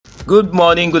Good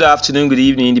morning, good afternoon, good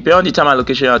evening. Depending on the time and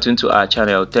location you are tuned to our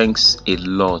channel, thanks a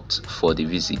lot for the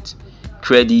visit.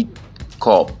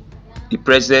 CREDICORP. The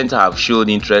president have shown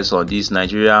interest on this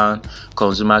Nigerian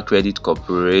Consumer Credit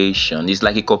Corporation. It's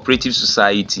like a cooperative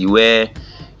society where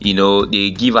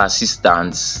they give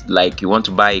assistance. Like you want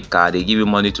to buy a car, they give you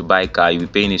money to buy a car, you'll be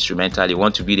paying instrumentally. You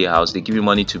want to build a house, they give you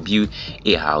money to build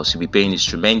a house, you'll be paying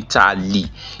instrumentally.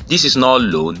 This is not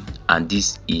loan and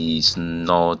this is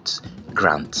not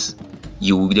grant.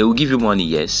 They will give you money,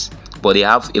 yes, but they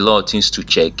have a lot of things to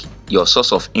check. Your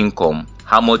source of income,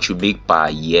 how much you make per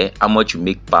year, how much you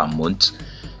make per month.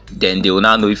 Then they will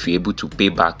now know if you're able to pay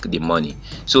back the money.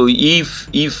 So if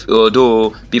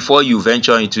although before you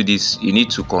venture into this, you need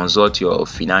to consult your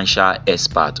financial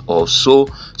expert also,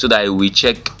 so that you will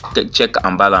check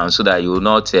and balance, so that you will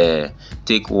not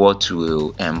take what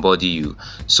will embody you.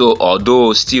 So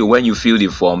although still when you fill the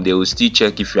form, they will still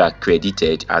check if you are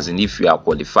credited, as in if you are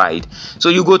qualified. So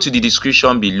you go to the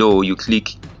description below, you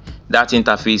click, that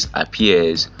interface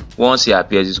appears. Once it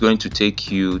appears, it's going to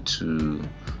take you to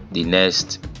the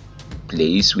next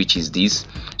place, which is this.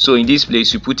 So in this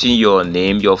place, you put in your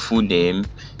name, your full name,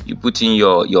 you put in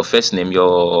your first name,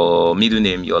 your middle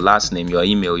name, your last name, your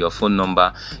email, your phone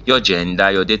number, your gender,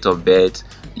 your date of birth,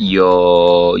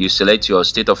 you select your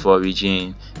state of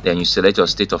origin, then you select your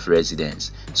state of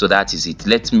residence. So that is it.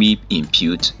 Let me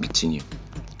impute between you.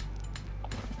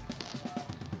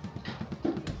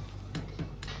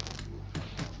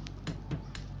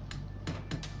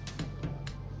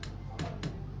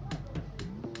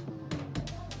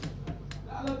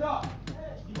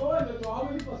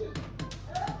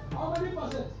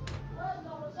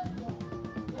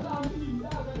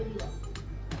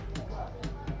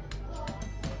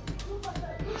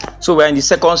 So we're in the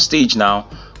second stage now.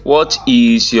 What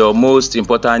is your most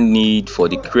important need for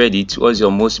the credit? What's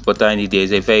your most important need?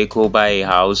 There's a vehicle, buy a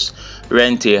house,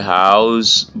 rent a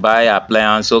house, buy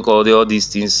appliance, so-called all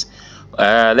these things.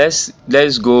 Let's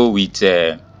go with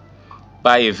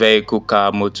buy a vehicle,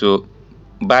 car, motor,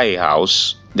 buy a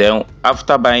house. Then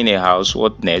after buying a house,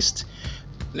 what next?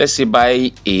 Let's say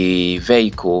buy a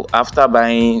vehicle. After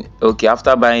buying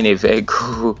a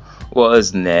vehicle,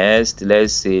 what's next?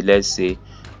 Let's say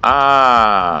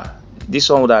this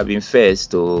one would have been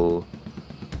first.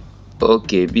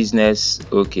 Business.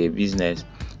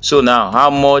 So now, how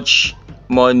much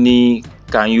money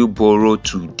can you borrow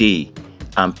today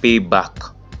and pay back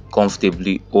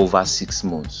comfortably over 6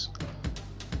 months?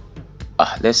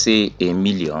 Let's say $1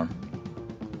 million.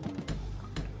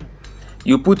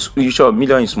 Sure,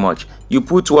 million is much. You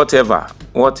put whatever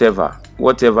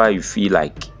you feel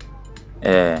like,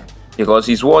 because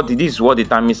this is what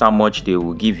determines how much they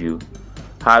will give you.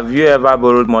 Have you ever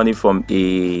borrowed money from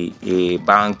a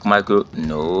bank?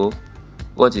 No.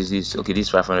 What is this? Okay, this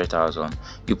 500,000.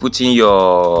 You put in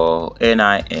your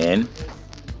NIN.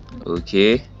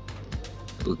 Okay,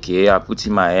 I put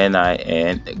in my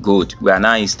NIN. Good. We are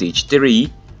now in stage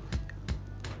 3.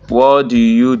 What do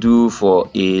you do for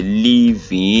a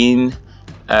living?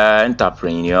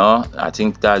 Entrepreneur. I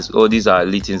think these are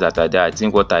the things that are there. I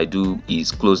think what I do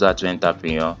is closer to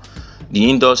entrepreneur. The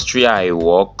industry I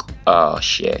work,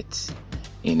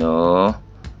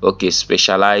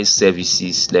 specialized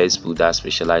services. Let's put that,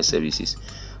 specialized services.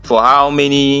 For how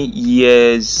many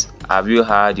years have you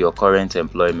had your current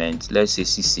employment? Let's say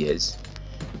 6 years.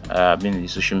 I've been in the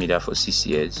social media for 6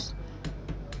 years.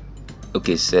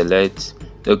 Okay, select.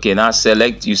 Okay, now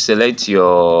you select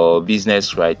your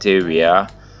business criteria.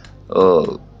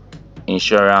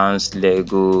 Insurance,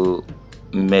 legal,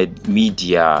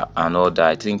 media and other.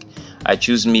 I think I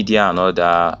choose media and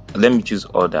other. Let me choose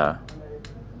other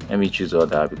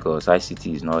because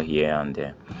ICT is not here and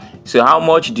there. So how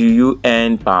much do you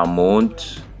earn per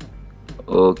month?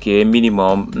 Okay,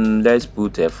 minimum, let's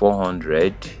put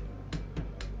 400.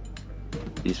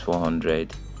 This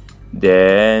 400.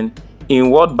 Then in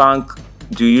what bank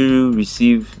do you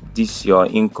receive this your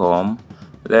income?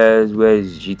 Where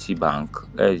is GT Bank?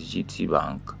 Let's GT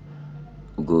Bank.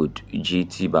 Good,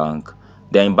 GT Bank.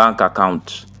 Then bank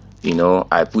account,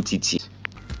 I put it here.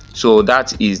 So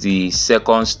that is the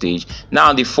second stage.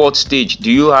 Now the fourth stage,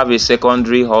 do you have a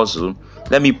secondary hustle?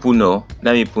 Let me put no.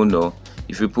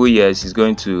 If you put yes, it's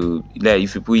going to,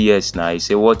 if you put yes now, you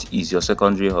say what is your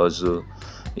secondary hustle?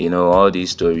 All these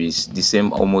stories, the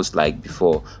same almost like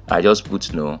before. I just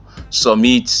put no.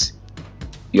 Submit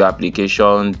your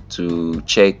application to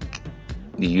check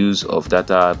the use of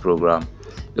data program.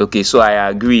 Okay, so I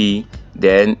agree,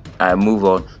 then I move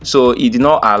on. So it did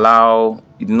not allow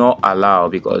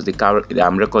because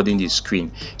I'm recording the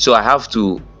screen, so I have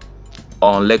to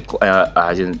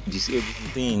disable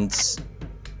things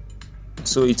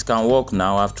so it can work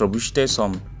now. I've troubleshooted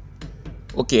some.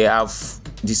 Okay, I've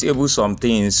disabled some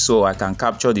things so I can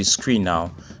capture the screen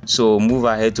now. So move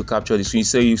ahead to capture the screen.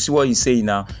 So you see what he's saying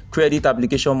now. Credit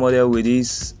application model with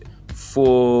this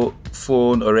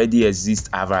phone already exists.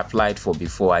 I've applied for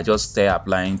before. I just start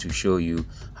applying to show you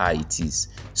how it is.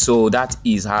 So that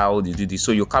is how they do this.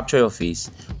 So you capture your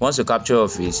face. Once you capture your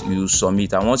face, you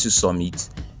submit, and once you submit,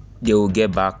 they will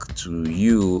get back to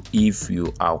you if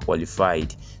you are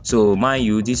qualified. So mind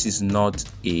you, this is not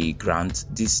a grant,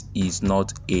 this is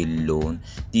not a loan,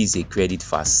 this is a credit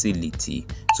facility.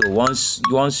 So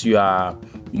once you are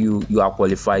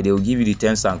qualified, they will give you the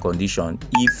terms and conditions.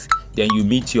 If then you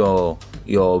meet your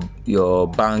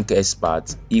bank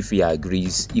expert, if he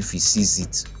agrees, if he sees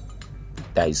it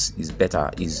that is better,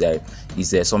 is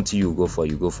there something you go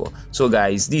for. So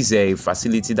guys, this is a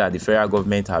facility that the federal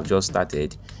government have just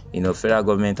started. Federal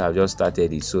government have just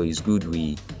started it, so it's good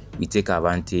we take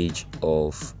advantage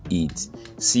of it.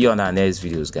 See you on our next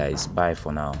videos, guys. Bye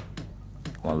for now.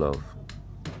 One love.